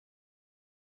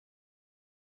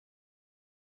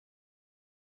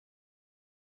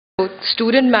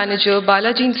Student Manager,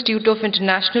 Balaji Institute of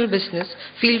International Business,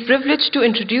 feel privileged to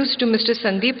introduce to Mr.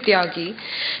 Sandeep Tyagi,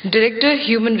 Director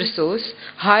Human Resource.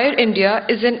 Hire India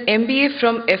is an MBA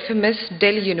from FMS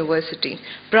Delhi University.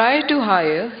 Prior to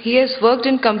Hire, he has worked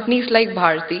in companies like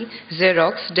Bharti,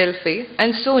 Xerox, Delphi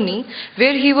and Sony,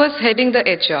 where he was heading the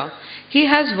HR. He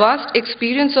has vast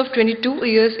experience of 22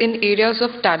 years in areas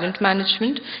of talent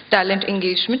management, talent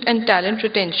engagement and talent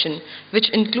retention, which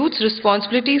includes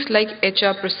responsibilities like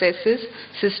HR processes,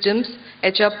 systems,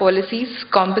 HR policies,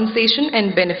 compensation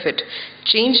and benefit,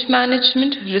 change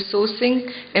management, resourcing,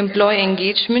 employee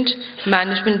engagement,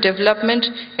 management development,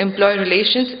 employee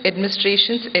relations,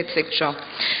 administrations, etc.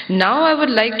 Now I would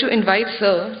like to invite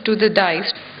Sir to the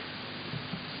dais.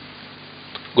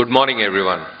 Good morning,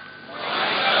 everyone.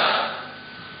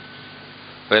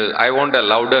 Well, I want a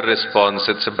louder response.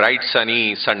 It's a bright,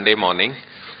 sunny Sunday morning.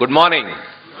 Good morning. Good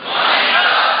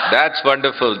morning. That's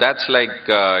wonderful. That's like,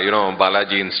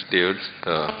 Balaji Institute.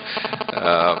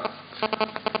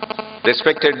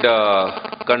 Respected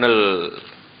Colonel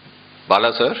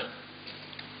Bala sir.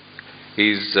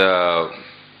 He's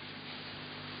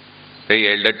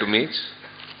very elder to me.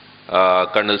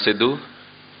 Colonel Sidhu.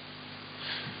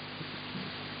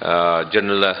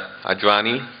 General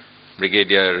Ajwani.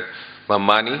 Brigadier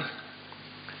Mammani,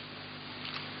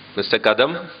 Mr.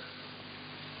 Kadam,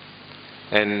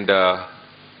 and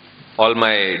all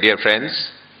my dear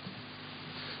friends,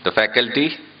 the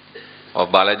faculty of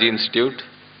Balaji Institute,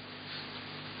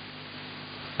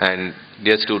 and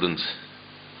dear students.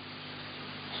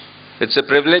 It's a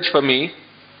privilege for me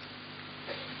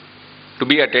to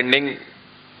be attending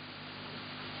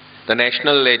the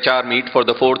National HR Meet for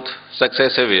the 4th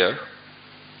successive year.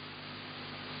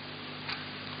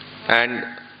 And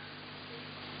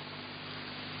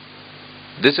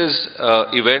this is an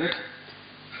event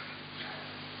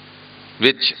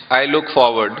which I look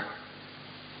forward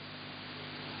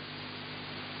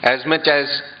as much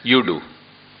as you do.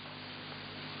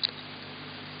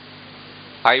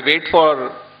 I wait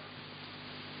for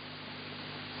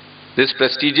this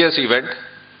prestigious event,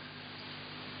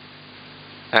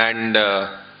 and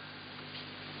I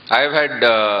have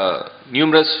had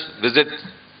numerous visits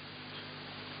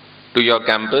to your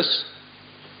campus,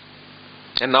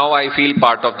 and now I feel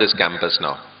part of this campus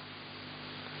now.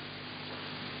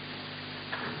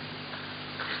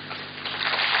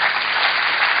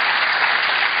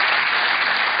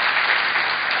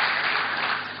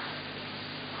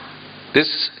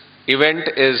 This event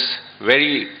is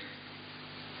very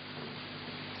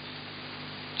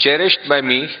cherished by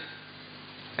me,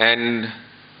 and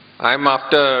I'm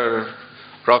after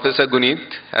Professor Guneet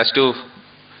as to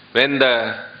when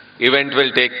the event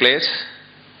will take place,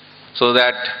 so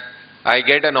that I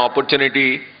get an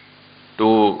opportunity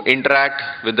to interact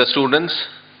with the students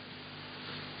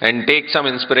and take some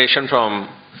inspiration from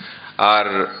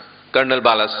our Colonel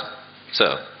Bala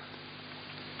sir.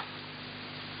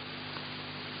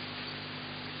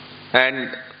 And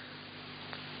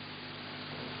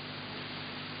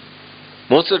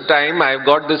most of the time I've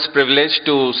got this privilege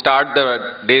to start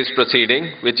the day's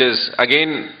proceeding, which is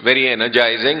again very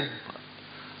energizing.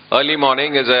 Early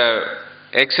morning is an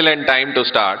excellent time to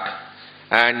start,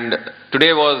 and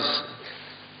today was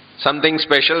something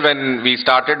special when we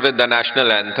started with the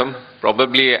national anthem.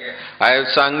 Probably I have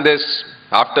sung this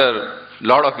after a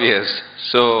lot of years,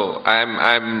 so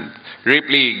I'm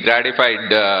deeply gratified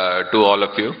to all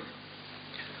of you.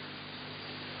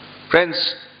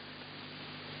 Friends,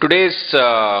 today's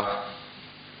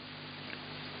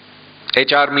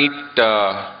HR Meet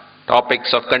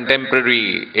topics of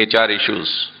contemporary HR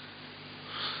issues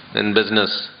in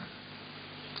business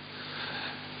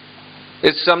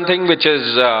is something which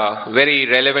is very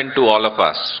relevant to all of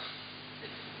us.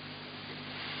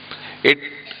 It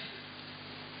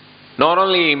not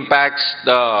only impacts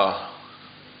the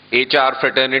HR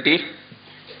fraternity,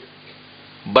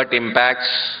 but impacts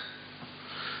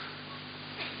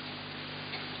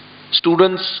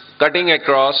students cutting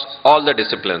across all the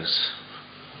disciplines.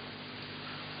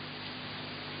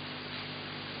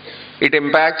 It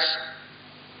impacts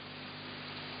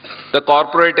the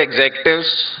corporate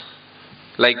executives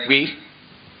like we,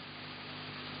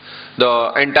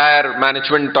 the entire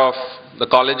management of the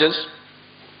colleges,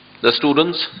 the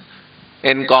students,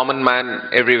 and common man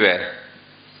everywhere.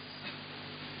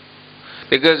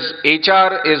 Because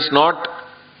HR is not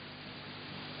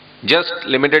just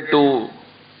limited to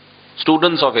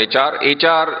students of HR.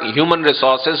 HR, human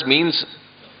resources, means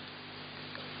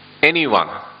anyone.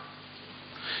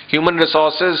 Human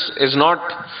resources is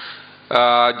not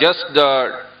just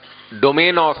the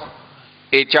domain of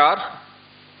HR.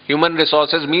 Human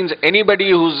resources means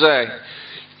anybody who's a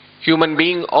human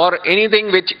being or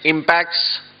anything which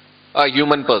impacts a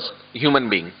human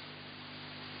being.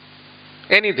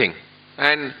 Anything.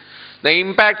 And the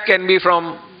impact can be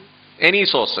from any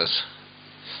sources.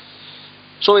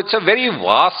 So it's a very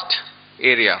vast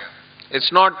area.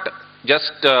 It's not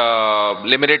just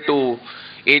limited to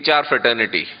HR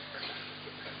fraternity.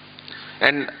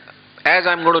 And as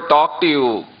I'm going to talk to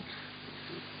you,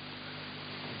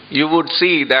 you would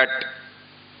see that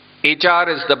HR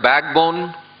is the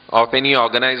backbone of any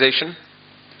organization.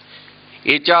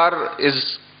 HR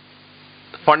is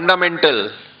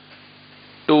fundamental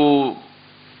to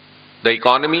the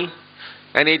economy,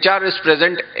 and HR is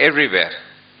present everywhere.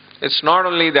 It's not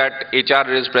only that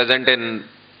HR is present in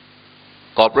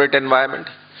corporate environment.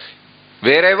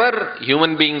 Wherever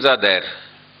human beings are there,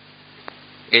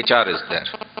 HR is there.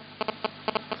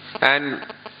 And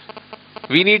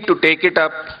we need to take it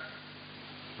up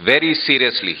very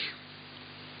seriously.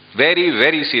 Very,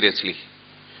 very seriously.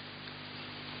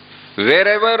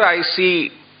 Wherever I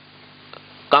see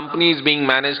companies being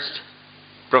managed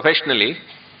professionally,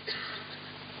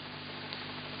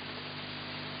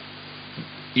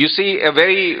 you see a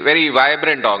very, very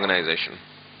vibrant organization.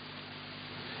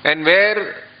 And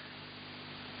where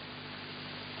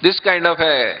this kind of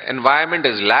a environment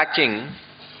is lacking,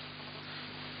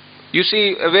 you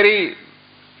see a very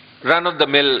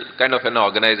run-of-the-mill kind of an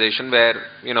organization where,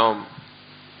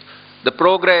 the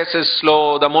progress is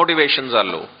slow, the motivations are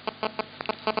low.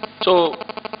 So,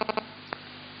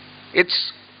 it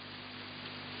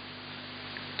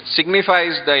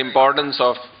signifies the importance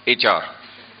of HR.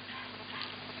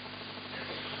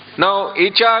 Now,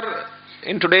 HR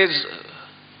in today's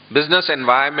business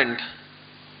environment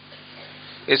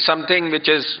is something which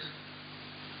is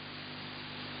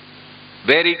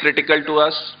very critical to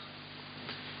us.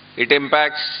 It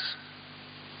impacts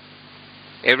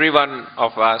every one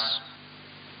of us.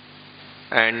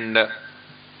 And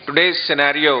today's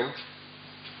scenario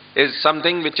is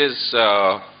something which is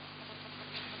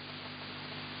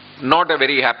not a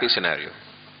very happy scenario.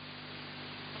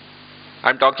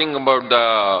 I'm talking about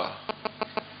the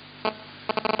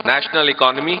national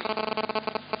economy.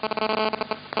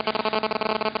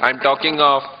 I'm talking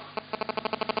of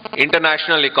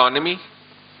international economy,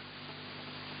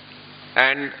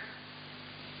 and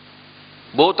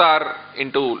both are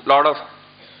into a lot of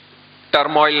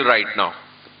turmoil right now.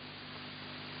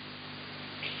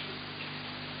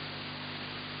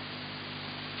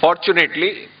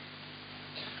 Fortunately,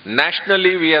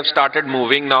 nationally we have started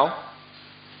moving now.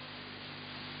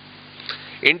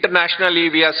 Internationally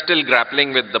we are still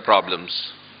grappling with the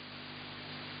problems.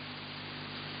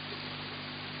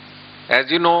 As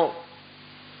you know,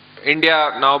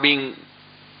 India now going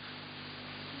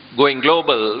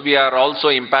global, we are also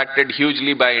impacted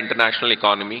hugely by international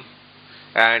economy,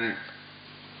 and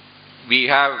we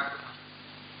have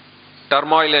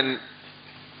turmoil in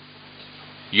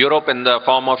Europe in the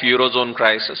form of Eurozone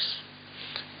crisis,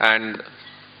 and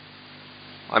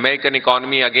American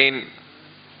economy again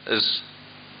is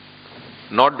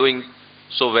not doing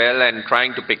so well and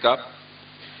trying to pick up.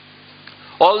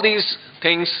 All these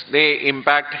things, they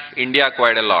impact India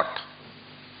quite a lot.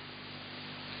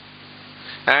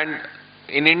 And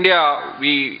in India,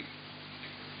 we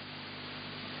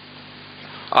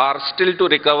are still to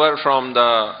recover from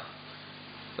the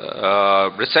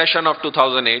recession of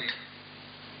 2008,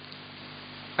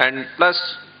 and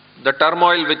plus the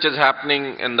turmoil which is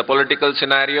happening in the political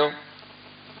scenario,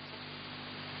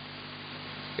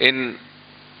 in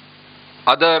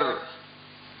other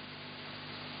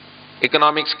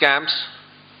economic scams.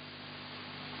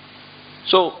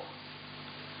 So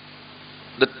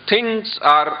the things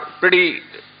are pretty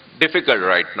difficult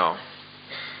right now.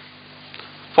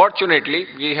 Fortunately,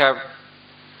 we have,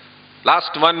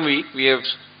 last 1 week, we have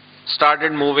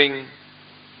started moving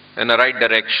in the right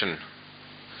direction.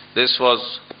 This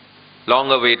was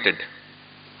long awaited.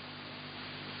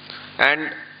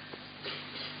 And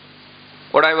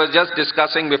what I was just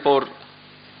discussing before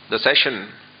the session,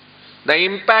 the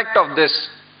impact of this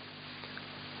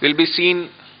will be seen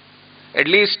at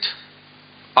least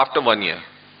after 1 year.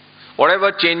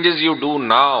 Whatever changes you do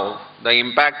now, the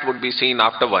impact would be seen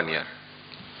after 1 year.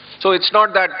 So it's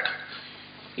not that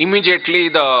immediately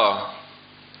the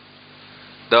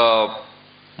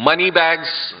money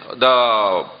bags,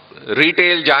 the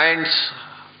retail giants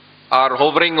are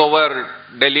hovering over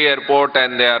Delhi airport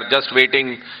and they are just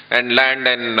waiting and land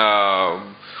and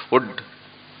would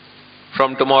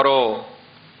from tomorrow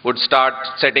would start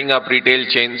setting up retail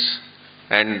chains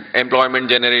and employment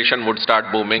generation would start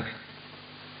booming.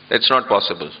 It's not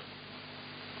possible.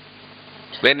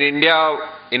 When India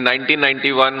in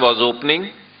 1991 was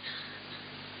opening,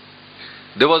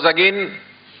 There was again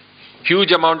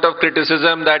huge amount of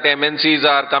criticism that MNCs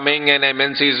are coming and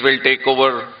MNCs will take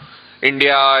over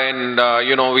India and,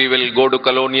 we will go to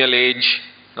colonial age.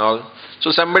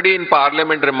 So somebody in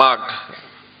Parliament remarked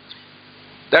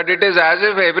that it is as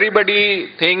if everybody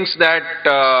thinks that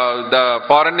the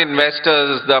foreign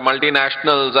investors, the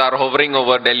multinationals are hovering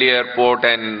over Delhi airport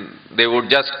and they would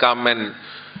just come and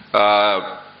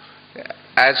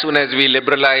as soon as we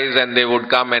liberalize and they would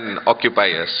come and occupy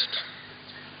us.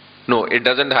 No, it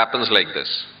doesn't happen like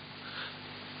this.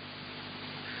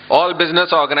 All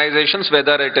business organizations,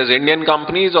 whether it is Indian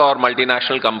companies or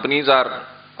multinational companies,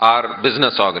 are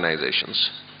business organizations.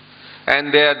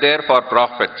 And they are there for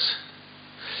profits.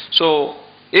 So,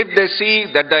 if they see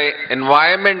that the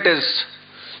environment is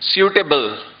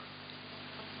suitable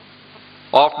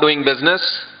of doing business,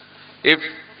 if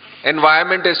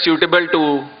environment is suitable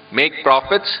to make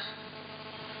profits,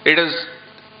 it is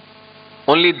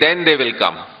only then they will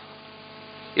come.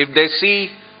 If they see,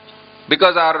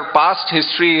 because our past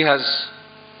history has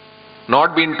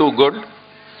not been too good,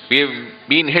 we have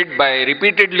been hit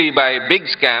repeatedly by big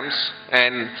scams,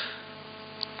 and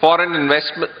foreign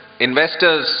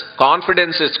investors'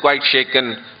 confidence is quite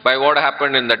shaken by what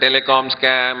happened in the telecom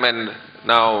scam and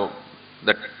now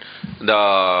the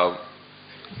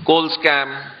coal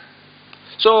scam.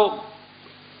 So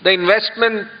the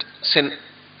investment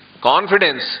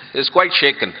confidence is quite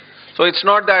shaken. So it's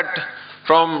not that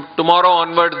from tomorrow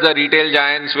onwards the retail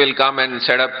giants will come and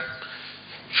set up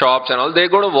shops and all. They're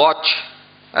going to watch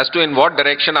as to in what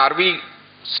direction are we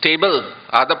stable,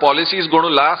 are the policies going to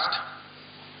last.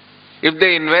 If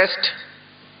they invest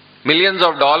millions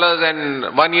of dollars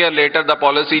and 1 year later the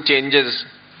policy changes,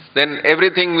 then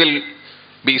everything will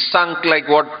be sunk like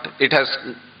what it has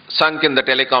sunk in the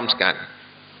telecom scam.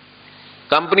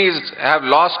 Companies have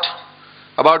lost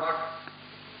about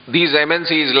these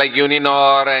MNCs like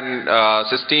Uninor and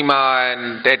Sistema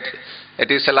and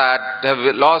Etisalat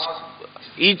have lost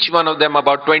each one of them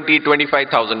about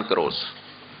 25,000 crores.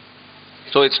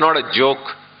 So it's not a joke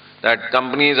that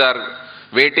companies are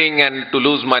waiting and to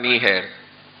lose money here.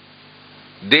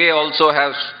 They also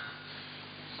have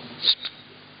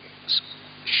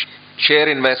share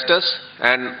investors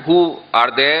and who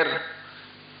are there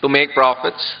to make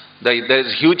profits. There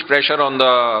is huge pressure on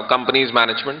the company's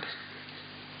management.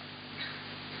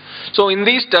 So in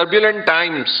these turbulent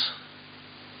times,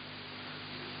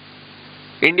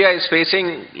 India is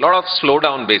facing a lot of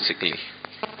slowdown basically.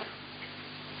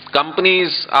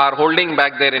 Companies are holding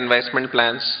back their investment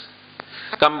plans.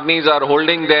 Companies are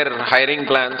holding their hiring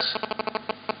plans.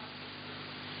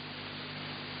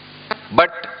 But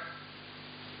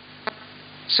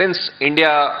since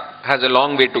India has a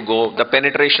long way to go, the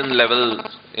penetration level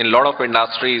in a lot of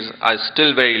industries are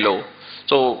still very low.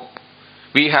 So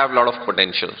we have a lot of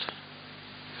potential.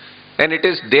 And it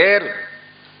is there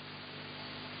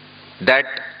that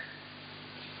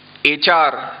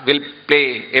HR will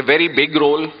play a very big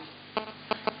role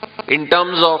in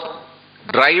terms of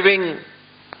driving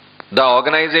the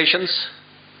organizations.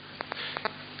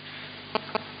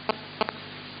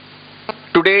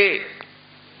 Today,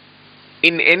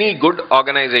 in any good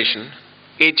organization,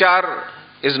 HR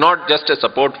is not just a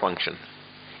support function.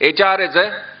 HR is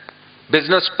a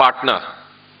business partner.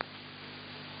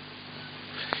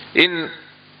 In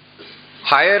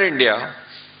Higher India,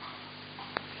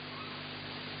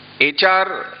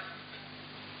 HR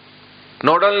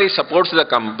not only supports the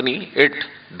company, it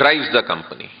drives the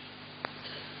company.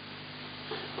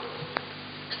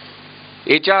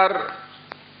 HR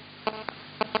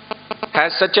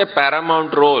has such a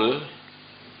paramount role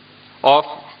of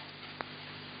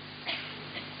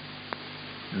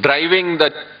driving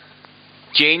the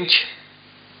change.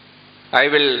 I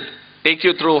will take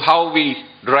you through how we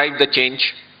drive the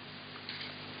change,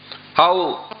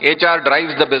 how HR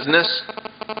drives the business,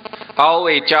 how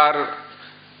HR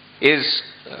is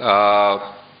a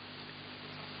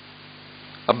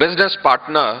business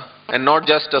partner and not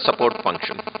just a support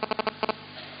function.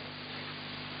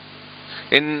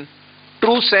 In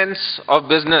true sense of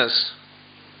business,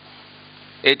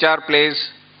 HR plays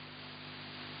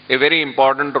a very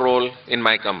important role in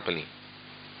my company.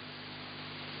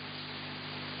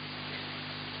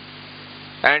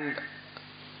 And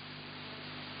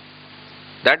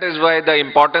that is why the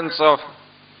importance of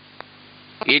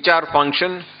HR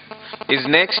function is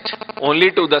next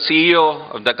only to the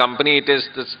CEO of the company. It is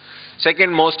the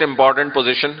second most important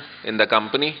position in the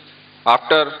company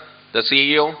after the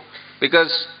CEO,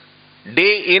 because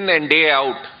day in and day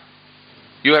out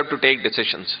you have to take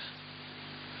decisions.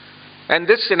 And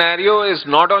this scenario is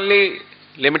not only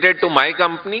limited to my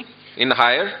company in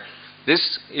Hire,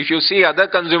 This, if you see other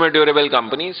consumer durable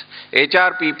companies,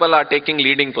 HR people are taking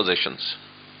leading positions.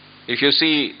 If you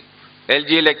see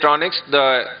LG Electronics,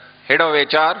 the head of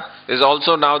HR is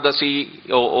also now the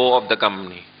COO of the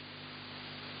company,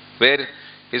 where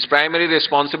his primary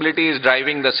responsibility is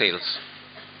driving the sales.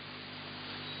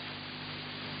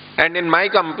 And in my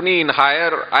company, in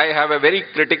Hire, I have a very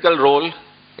critical role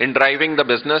in driving the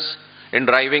business, in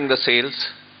driving the sales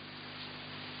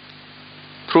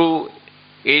through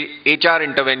HR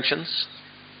interventions.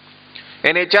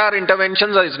 And HR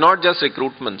interventions is not just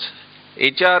recruitments.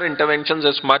 HR interventions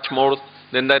is much more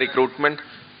than the recruitment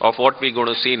of what we're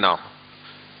going to see now.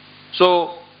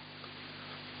 So,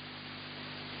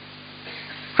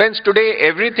 friends, today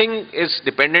everything is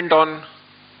dependent on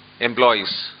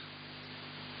employees,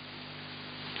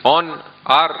 on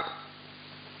our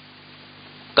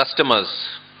customers.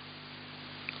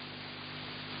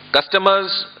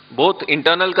 Customers, both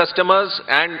internal customers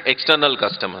and external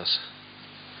customers.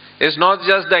 It's not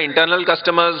just the internal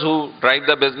customers who drive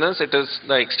the business, it is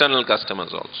the external customers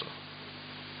also.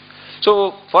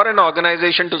 So, for an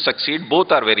organization to succeed,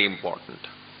 both are very important.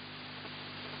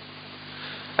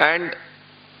 And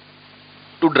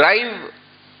to drive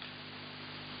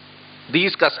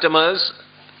these customers,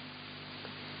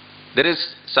 there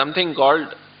is something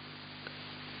called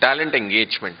talent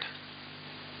engagement.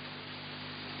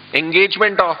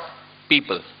 Engagement of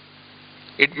people.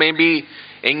 It may be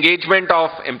engagement of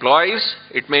employees,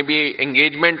 it may be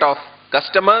engagement of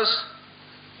customers.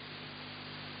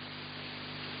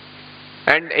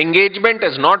 And engagement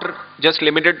is not just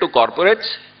limited to corporates,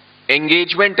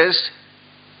 engagement is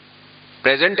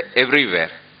present everywhere.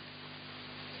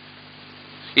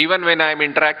 Even when I am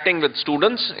interacting with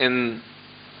students in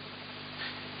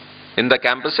the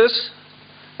campuses,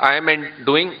 I am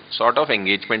doing sort of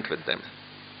engagement with them.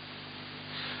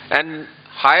 And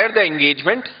higher the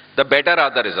engagement, the better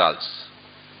are the results.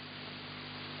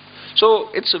 So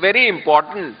it's very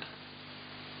important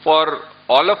for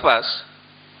all of us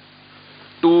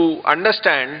to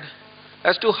understand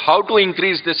as to how to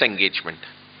increase this engagement.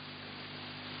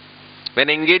 When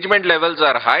engagement levels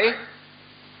are high,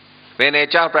 when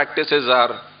HR practices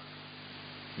are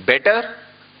better,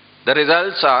 the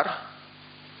results are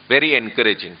very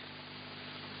encouraging.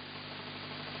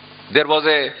 There was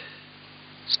a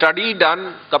study done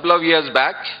a couple of years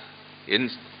back in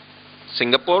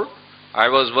Singapore. I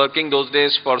was working those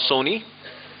days for Sony.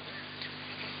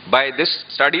 This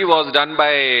study was done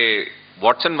by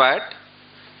Watson Wyatt,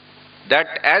 that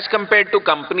as compared to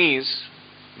companies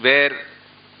where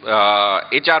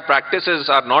HR practices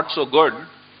are not so good,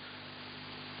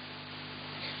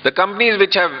 the companies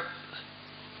which have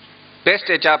best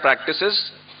HR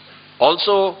practices,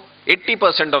 also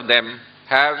 80% of them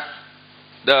have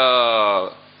the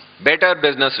better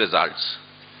business results.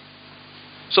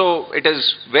 So it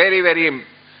is very, very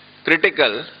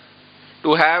critical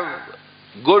to have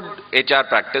good HR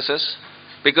practices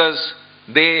because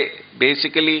they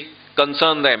basically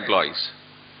concern the employees.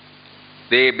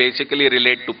 They basically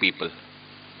relate to people.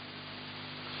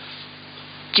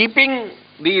 Keeping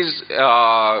these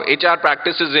HR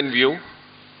practices in view,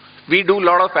 we do a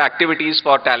lot of activities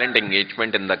for talent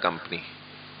engagement in the company.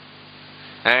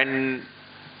 And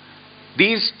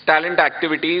these talent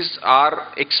activities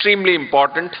are extremely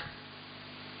important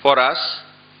for us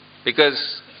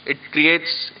because it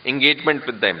creates engagement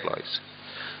with the employees.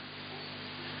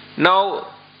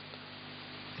 Now,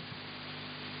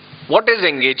 what is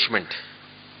engagement?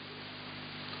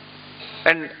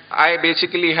 And I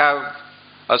basically have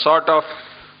a sort of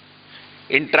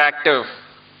interactive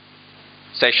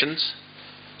sessions.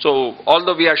 So,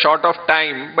 although we are short of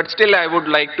time, but still I would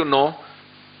like to know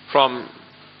from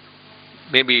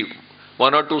maybe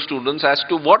one or two students as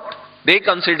to what they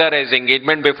consider as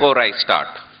engagement before I start.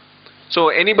 So,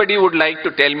 anybody would like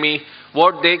to tell me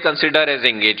what they consider as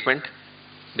engagement?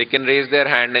 They can raise their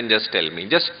hand and just tell me.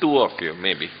 Just two of you,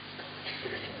 maybe.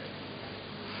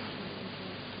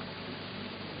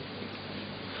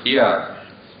 Yeah.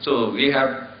 So, we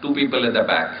have two people at the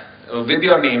back. With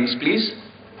your names, please.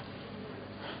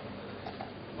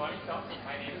 Good morning, sir.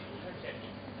 My name is Bhushan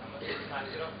Shetty. I'm a sales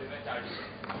manager of BIIB.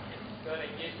 Sir,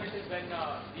 engagement is when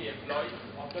the employees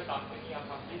of the company are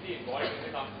completely involved in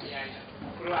the company and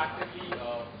proactively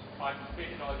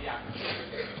participate in all the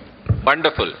activities.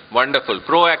 Wonderful, wonderful.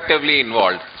 Proactively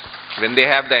involved when they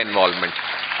have the involvement.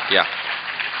 Yeah.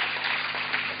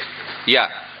 Yeah,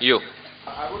 you.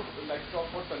 I would like to talk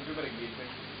about consumer engagement,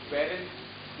 wherein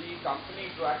the company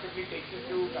proactively takes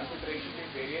into consideration the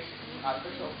various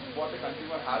aspects of what the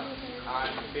consumer has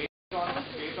and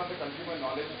Based on the consumer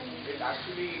knowledge, it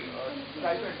actually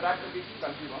tries to interact with the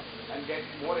consumer and get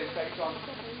more insights on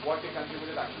what the consumer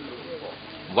is actually looking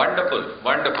for. Wonderful,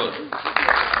 wonderful.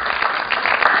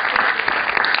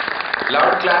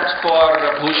 Loud claps for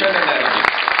Bhushan and Arijit.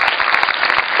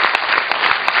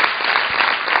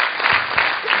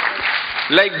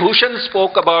 Like Bhushan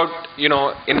spoke about,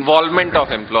 involvement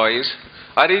of employees.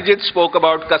 Arijit spoke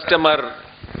about customer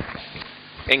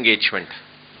engagement.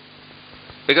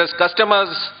 Because customers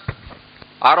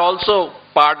are also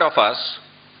part of us.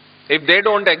 If they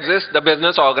don't exist, the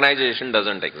business organization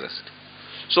doesn't exist.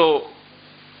 So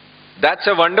that's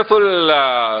a wonderful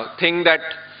thing, that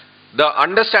the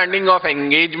understanding of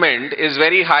engagement is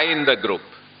very high in the group.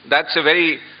 That's a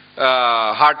very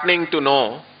heartening to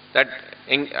know that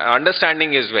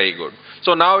understanding is very good.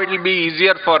 So now it will be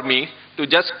easier for me to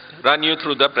just run you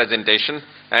through the presentation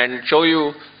and show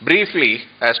you briefly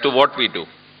as to what we do.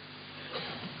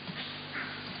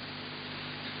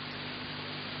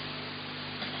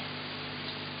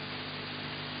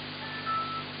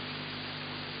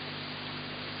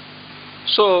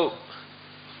 So,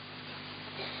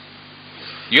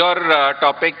 your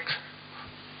topic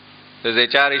is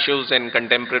HR issues in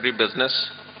contemporary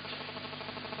business.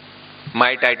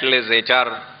 My title is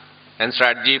HR and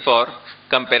strategy for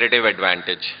comparative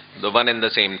advantage, the one and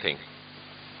the same thing.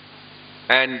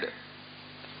 And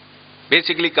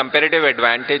basically comparative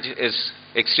advantage is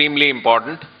extremely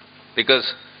important,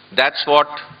 because that's what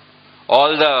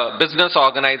all the business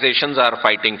organizations are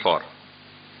fighting for.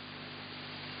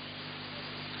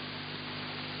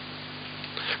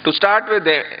 To start with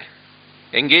the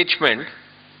engagement,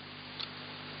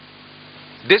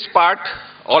 this part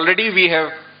already we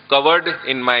have covered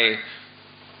in my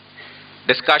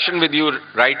discussion with you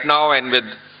right now, and with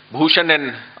Bhushan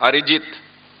and Arijit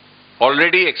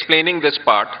already explaining this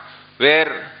part,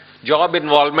 where job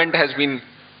involvement has been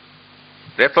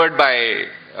referred by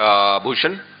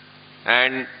Bhushan,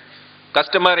 and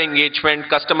customer engagement,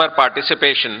 customer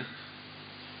participation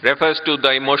refers to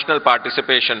the emotional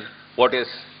participation, what is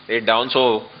laid down.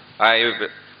 So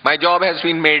my job has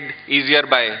been made easier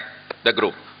by the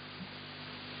group.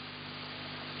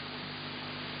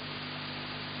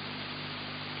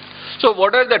 So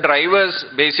what are the drivers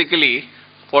basically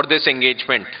for this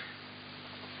engagement?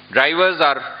 Drivers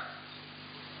are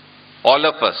all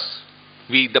of us,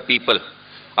 we the people,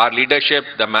 our leadership,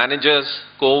 the managers,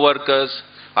 co-workers,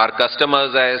 our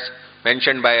customers as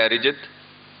mentioned by Arijit,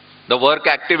 the work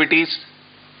activities,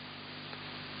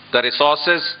 the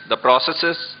resources, the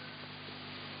processes,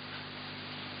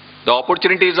 the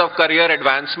opportunities of career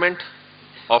advancement,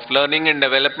 of learning and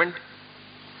development,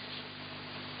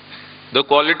 the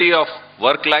quality of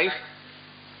work life,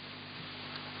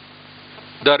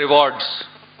 the rewards,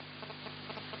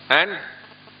 and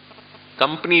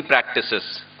company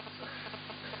practices,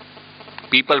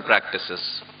 people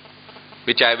practices,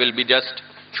 which I will be just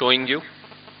showing you,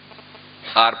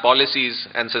 our policies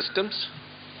and systems,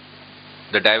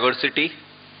 the diversity,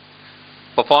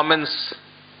 performance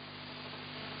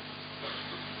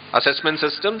assessment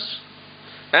systems,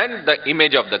 and the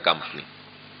image of the company.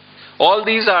 All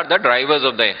these are the drivers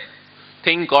of the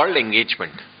thing called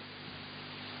engagement.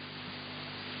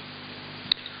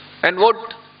 And what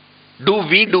do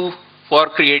we do for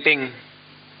creating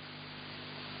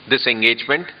this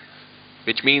engagement,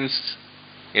 which means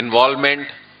involvement,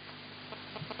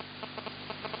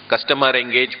 customer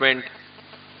engagement,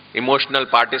 emotional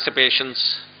participations,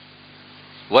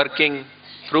 working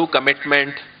through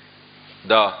commitment,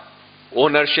 the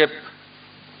ownership,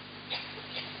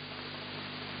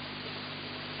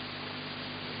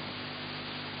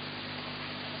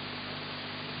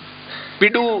 we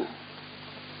do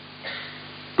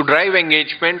to drive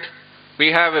engagement.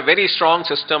 We have a very strong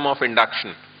system of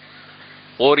induction,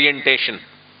 orientation.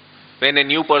 When a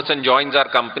new person joins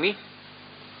our company,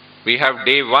 we have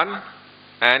day one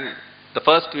and the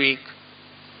first week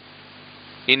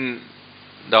in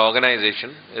the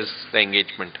organization is the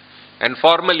engagement. And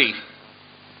formally,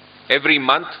 every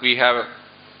month we have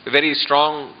a very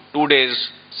strong 2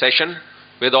 days session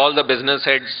with all the business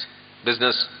heads,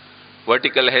 business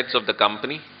vertical heads of the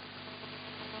company,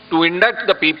 to induct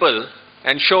the people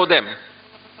and show them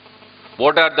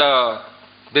what are the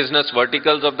business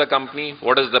verticals of the company,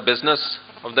 what is the business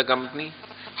of the company,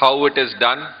 how it is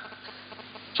done,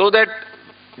 so that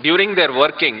during their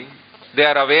working they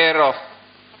are aware of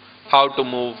how to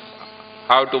move,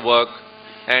 how to work,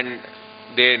 and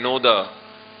they know the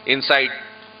inside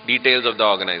details of the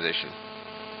organization.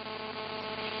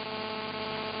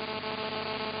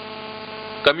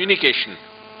 Communication.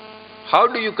 How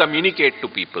do you communicate to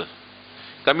people?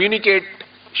 Communicate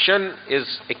communication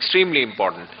is extremely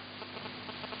important.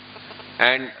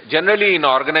 And generally in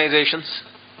organizations,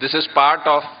 this is part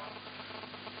of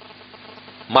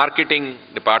marketing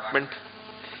department,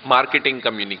 marketing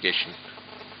communication.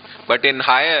 But in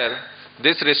higher,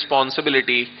 this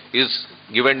responsibility is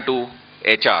given to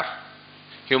HR,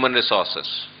 human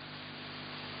resources.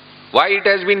 Why it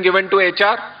has been given to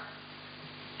HR?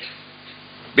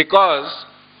 Because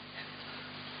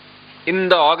in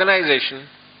the organization,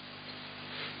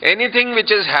 anything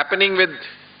which is happening with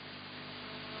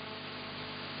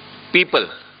people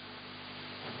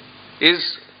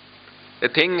is a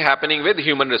thing happening with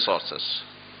human resources,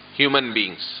 human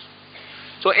beings.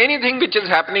 So anything which is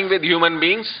happening with human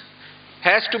beings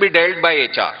has to be dealt by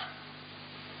HR.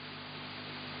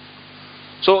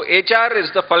 So HR is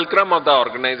the fulcrum of the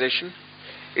organization.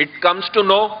 It comes to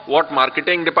know what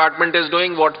marketing department is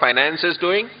doing, what finance is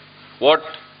doing, what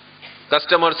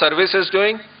customer service is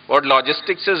doing, what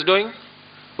logistics is doing,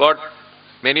 what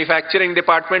manufacturing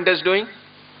department is doing.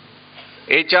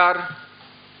 HR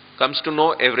comes to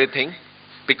know everything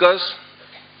because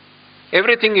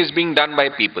everything is being done by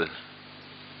people.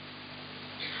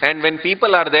 And when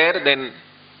people are there, then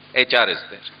HR is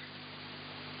there.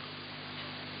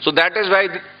 So that is why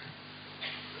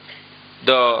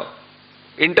the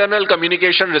internal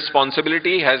communication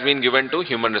responsibility has been given to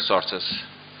human resources.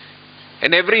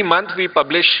 And every month we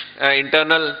publish an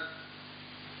internal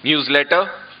newsletter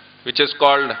which is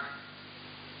called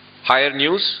Higher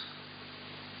News.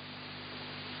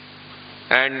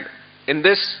 And in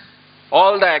this,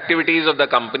 all the activities of the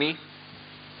company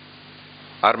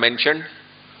are mentioned,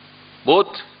 both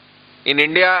in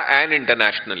India and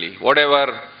internationally.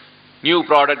 Whatever new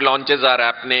product launches are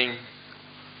happening,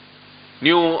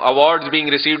 new awards being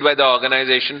received by the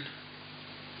organization,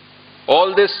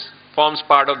 all this forms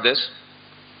part of this.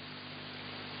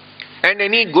 And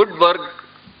any good work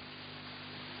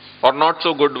or not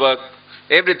so good work,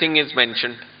 everything is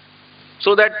mentioned,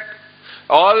 so that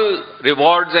all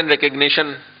rewards and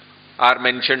recognition are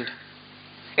mentioned.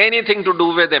 Anything to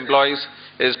do with employees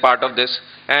is part of this.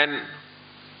 And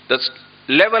the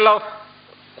level of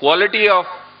quality of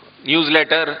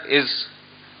newsletter is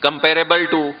comparable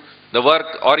to the work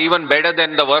or even better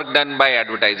than the work done by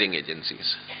advertising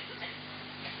agencies.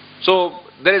 So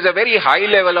there is a very high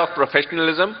level of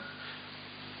professionalism.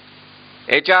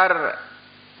 HR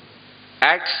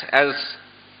acts as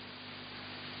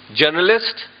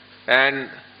journalist, and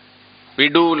we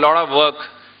do a lot of work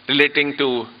relating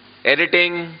to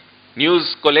editing,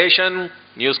 news collation,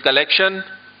 news collection,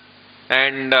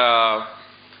 and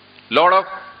lot of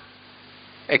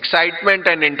excitement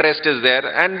and interest is there,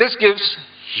 and this gives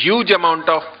huge amount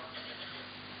of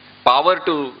power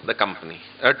to the company,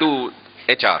 to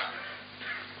HR.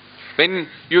 When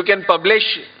you can publish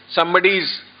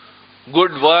somebody's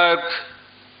good work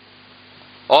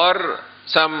or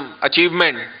some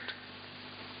achievement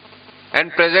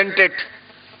and present it,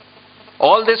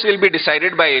 all this will be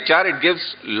decided by HR. It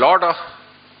gives lot of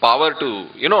power to,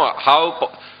 how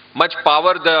much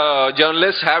power the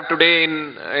journalists have today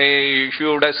in, if you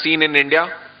would have seen in India,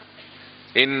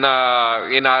 in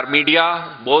our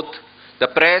media, both the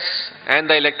press and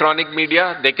the electronic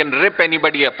media, they can rip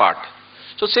anybody apart.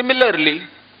 So similarly,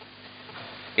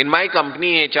 in my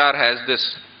company, HR has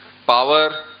this power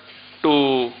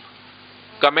to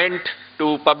comment,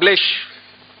 to publish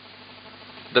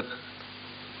the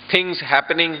things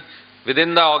happening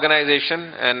within the organization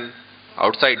and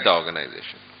outside the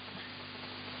organization.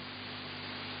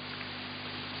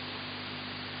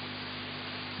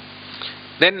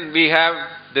 Then we have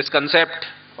this concept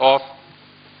of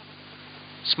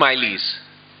smileys,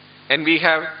 and we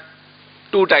have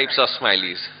two types of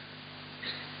smileys.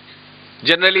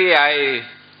 Generally, I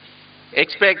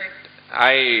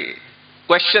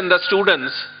question the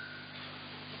students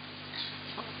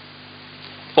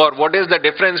for what is the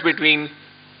difference between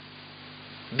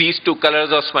these two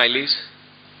colors of smileys.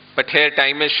 But here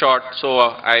time is short, so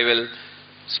I will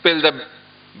spill the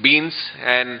beans.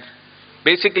 And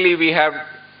basically we have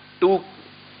two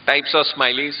types of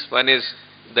smileys. One is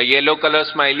the yellow color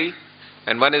smiley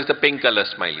and one is the pink color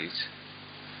smileys.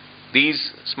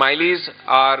 These smileys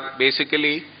are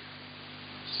basically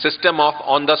system of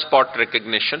on-the-spot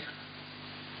recognition.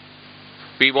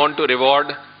 We want to reward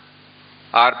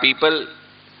our people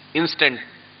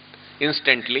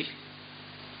instantly,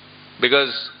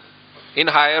 because in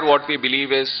higher what we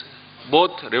believe is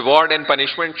both reward and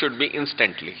punishment should be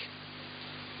instantly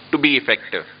to be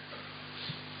effective.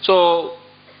 So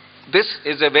this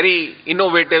is a very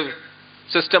innovative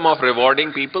system of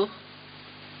rewarding people,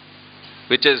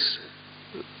 which is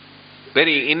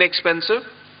very inexpensive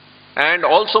and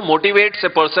also motivates a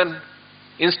person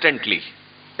instantly,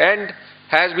 and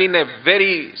has been a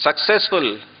very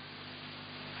successful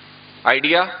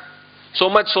idea, so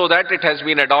much so that it has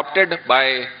been adopted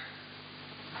by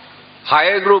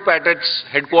Higher Group at its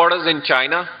headquarters in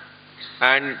China,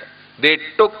 and they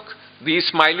took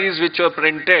these smileys which were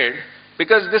printed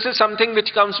because this is something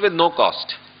which comes with no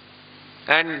cost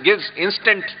and gives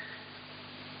instant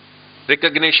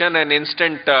recognition and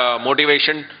instant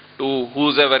motivation to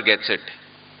whoever gets it.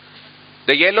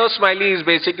 The yellow smiley is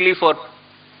basically for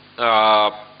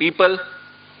people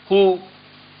who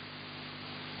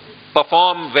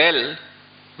perform well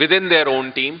within their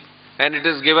own team, and it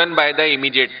is given by the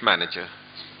immediate manager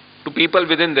to people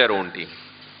within their own team.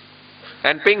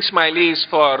 And pink smiley is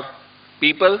for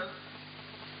people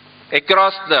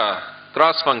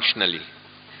cross-functionally.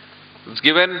 It's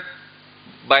given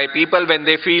by people when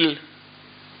they feel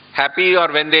happy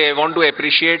or when they want to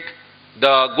appreciate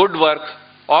the good work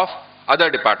of other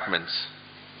departments.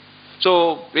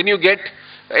 So when you get,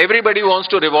 everybody wants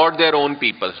to reward their own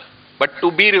people, but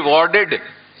to be rewarded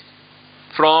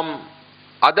from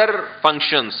other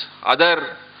functions,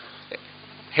 other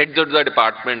heads of the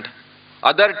department,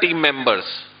 other team members,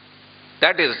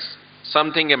 that is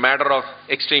something, a matter of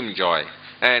extreme joy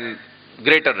and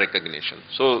greater recognition.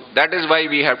 So that is why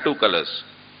we have two colors.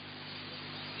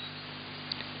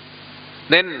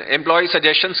 Then employee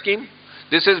suggestion scheme.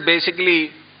 This is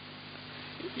basically,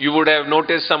 you would have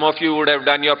noticed, some of you would have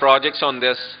done your projects on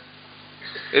this,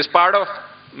 is part of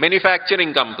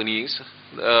manufacturing companies,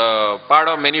 part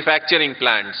of manufacturing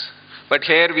plants. But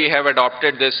here we have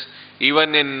adopted this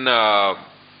even in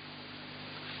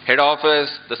head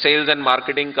office, the sales and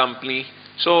marketing company.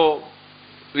 So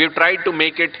we have tried to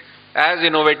make it as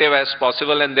innovative as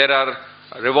possible, and there are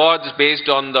rewards based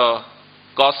on the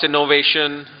cost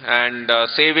innovation and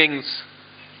savings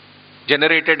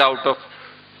generated out of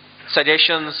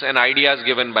suggestions and ideas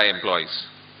given by employees.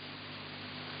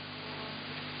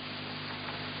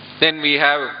 Then we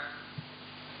have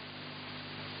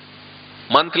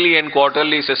monthly and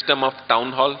quarterly system of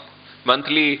town hall.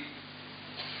 Monthly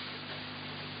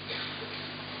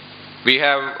we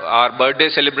have our birthday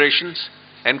celebrations,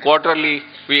 and quarterly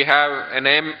we have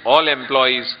an all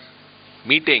employees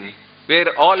meeting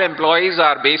where all employees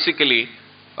are basically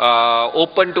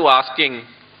open to asking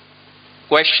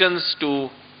questions to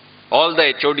all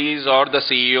the HODs or the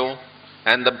CEO,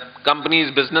 and the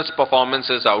company's business performance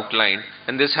is outlined,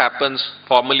 and this happens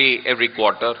formally every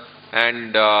quarter,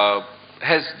 and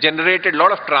has generated a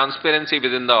lot of transparency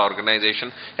within the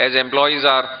organization as employees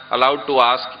are allowed to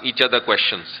ask each other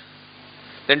questions.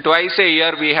 Then twice a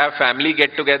year we have family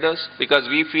get-togethers, because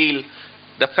we feel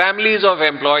the families of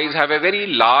employees have a very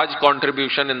large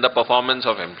contribution in the performance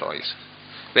of employees.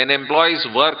 When employees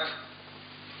work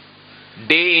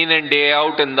day in and day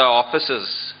out in the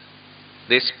offices,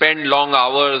 they spend long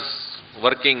hours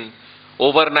working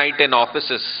overnight in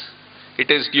offices,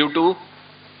 it is due to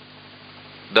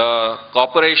the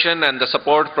cooperation and the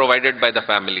support provided by the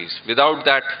families. Without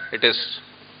that, it is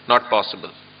not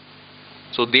possible.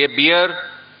 So they bear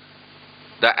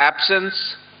the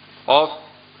absence of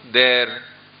their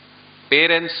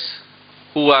parents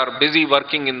who are busy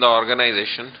working in the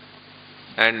organization,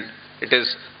 and it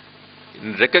is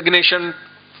in recognition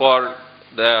for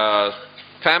the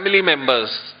family members,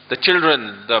 the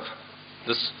children, the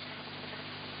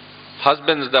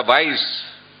husbands, the wives,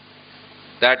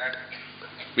 that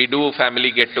we do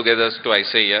family get-togethers twice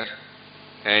a year,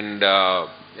 and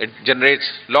it generates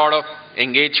a lot of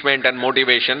engagement and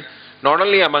motivation, not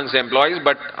only amongst employees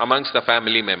but amongst the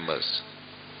family members.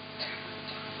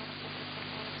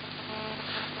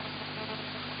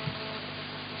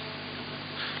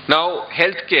 Now,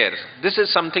 healthcare. This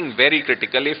is something very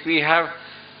critical. If we have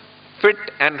fit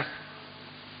and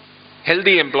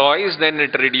healthy employees, then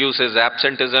it reduces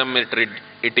absenteeism,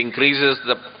 it increases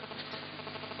the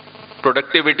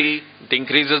productivity, it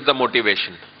increases the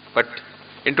motivation. But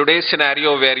in today's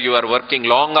scenario where you are working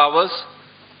long hours,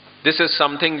 this is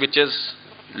something which is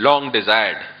long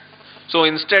desired. So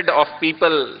instead of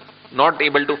people not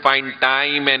able to find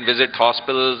time and visit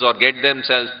hospitals or get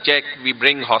themselves checked, we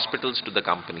bring hospitals to the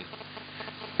company.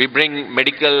 We bring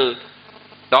medical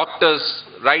doctors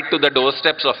right to the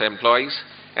doorsteps of employees,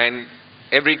 and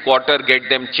every quarter get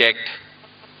them checked.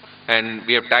 And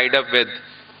we have tied up with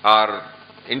our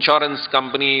insurance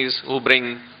companies who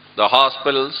bring the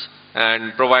hospitals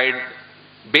and provide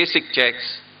basic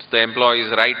checks to the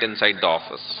employees right inside the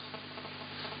office.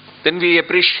 Then we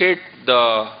appreciate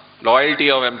the loyalty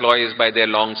of employees by their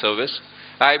long service.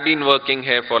 I've been working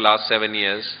here for last 7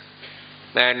 years,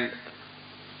 and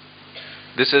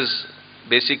this is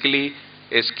basically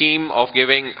a scheme of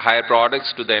giving higher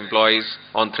products to the employees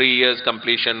on 3 years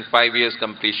completion, 5 years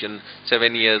completion,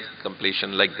 7 years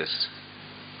completion, like this.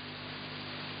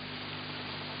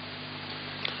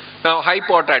 Now, high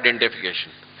pot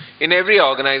identification. In every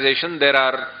organization, there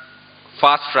are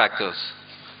fast trackers,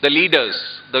 the leaders,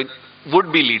 the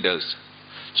would-be leaders.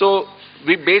 So,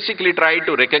 we basically try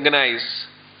to recognize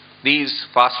these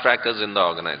fast trackers in the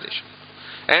organization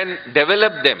and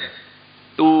develop them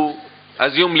to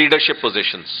assume leadership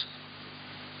positions.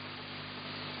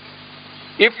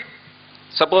 If,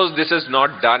 suppose this is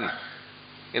not done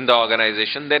in the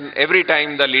organization, then every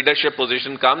time the leadership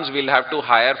position comes, we'll have to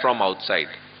hire from outside.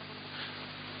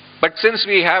 But since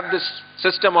we have this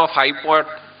system of high pot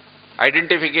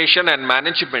identification and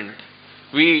management,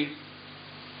 we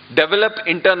develop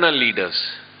internal leaders,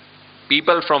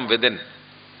 people from within,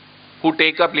 who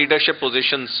take up leadership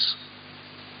positions,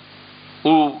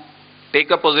 who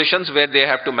take up positions where they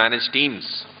have to manage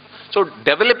teams. So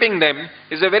developing them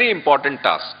is a very important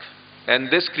task, and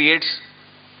this creates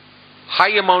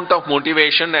high amount of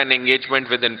motivation and engagement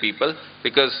within people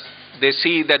because they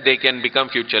see that they can become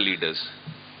future leaders.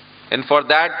 And for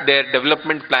that, their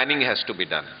development planning has to be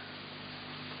done.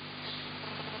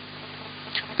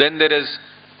 Then there is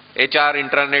HR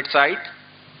intranet site,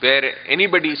 where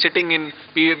anybody sitting in,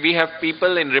 we have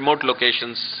people in remote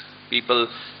locations, people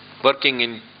working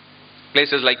in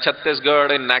places like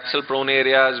Chhattisgarh, in Naxal-prone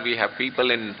areas. We have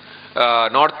people in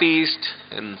Northeast,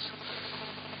 in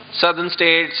southern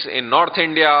states, in North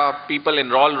India, people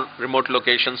in all remote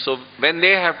locations. So when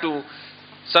they have to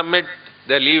submit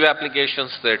their leave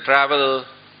applications, their travel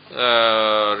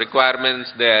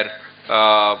requirements,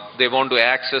 they want to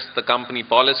access the company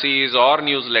policies or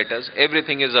newsletters,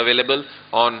 everything is available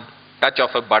on touch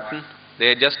of a button.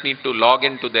 They just need to log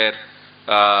into their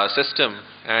system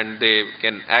and they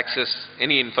can access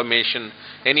any information,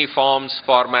 any forms,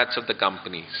 formats of the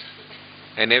companies.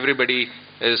 And everybody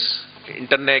is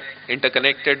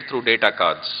interconnected through data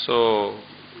cards. So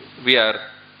we are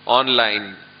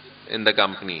online in the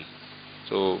company.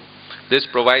 So this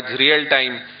provides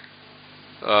real-time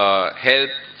help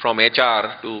from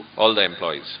HR to all the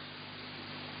employees.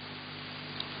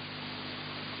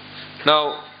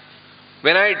 Now,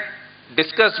 when I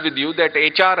discussed with you that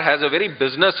HR has a very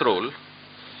business role,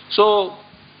 so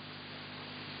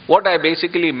what I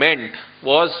basically meant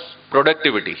was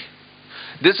productivity.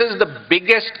 This is the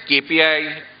biggest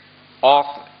KPI of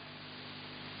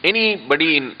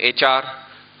anybody in HR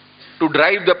to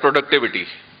drive the productivity.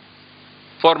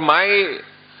 For my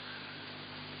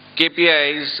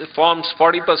KPIs, forms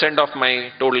 40% of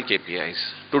my total KPIs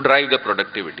to drive the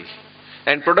productivity.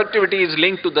 And productivity is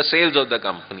linked to the sales of the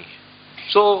company.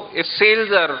 So if sales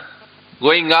are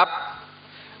going up,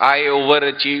 I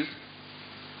overachieve,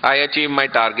 I achieve my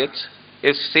targets.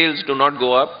 If sales do not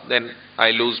go up, then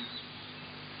I lose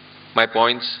my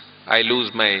points, I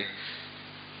lose my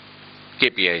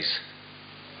KPIs.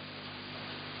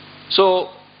 So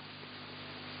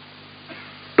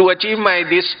to achieve my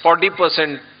this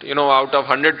 40%, out of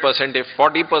 100%, if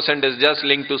 40% is just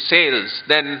linked to sales,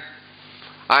 then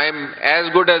I am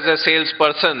as good as a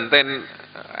salesperson than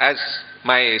as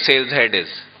my sales head is.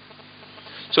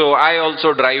 So I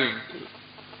also drive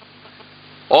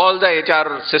all the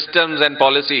HR systems and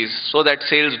policies so that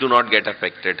sales do not get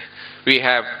affected. We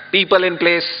have people in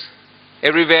place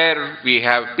everywhere. We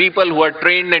have people who are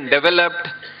trained and developed.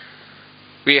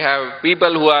 We have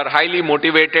people who are highly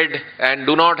motivated and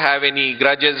do not have any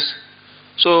grudges.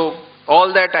 So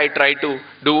all that I try to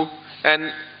do,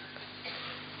 and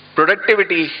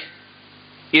productivity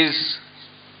is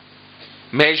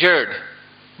measured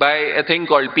by a thing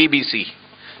called PBC.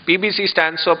 PBC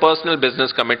stands for Personal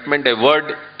Business Commitment, a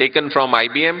word taken from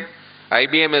IBM.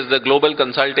 IBM is the global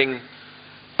consulting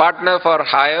partner for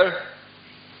hire,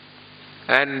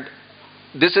 and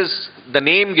this is the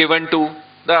name given to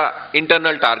the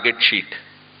internal target sheet.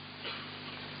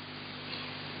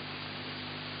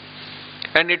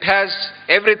 And it has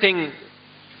everything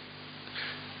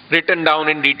written down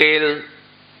in detail,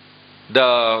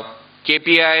 the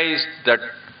KPIs, the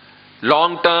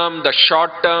long-term, the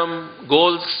short-term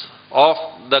goals of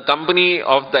the company,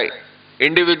 of the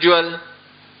individual,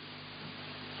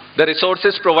 the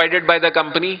resources provided by the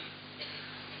company,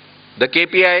 the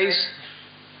KPIs,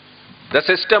 the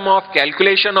system of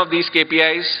calculation of these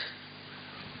KPIs.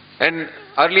 And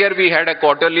earlier we had a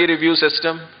quarterly review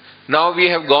system. Now we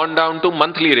have gone down to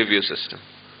monthly review system.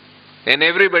 And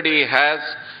everybody has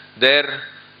their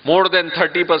more than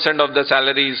 30% of the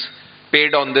salaries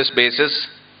paid on this basis.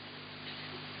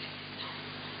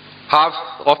 Half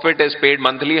of it is paid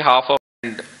monthly, half of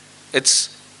it.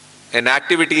 It's an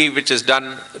activity which is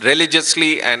done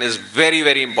religiously and is very,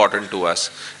 very important to us.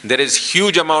 There is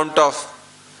huge amount of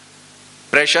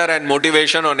pressure and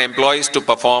motivation on employees to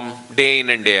perform day in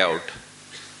and day out.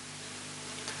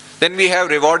 Then we have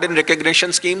reward and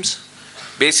recognition schemes,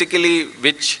 basically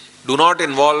which do not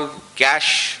involve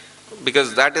cash,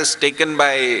 because that is taken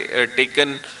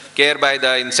care by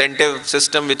the incentive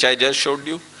system which I just showed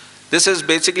you. This is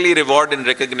basically reward and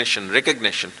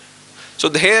recognition. So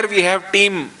here we have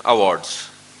team awards,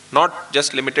 not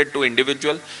just limited to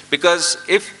individual, because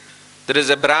if there is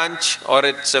a branch or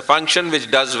it's a function which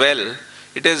does well,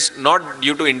 it is not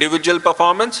due to individual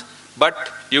performance, but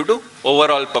due to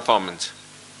overall performance.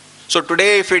 So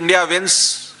today, if India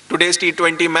wins today's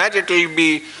T20 match, it will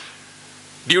be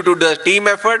due to the team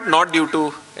effort, not due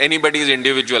to anybody's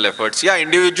individual efforts. Yeah,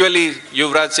 individually,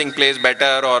 Yuvraj Singh plays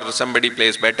better or somebody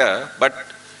plays better, but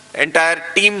entire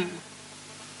team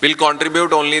will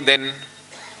contribute, only then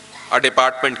a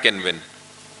department can win.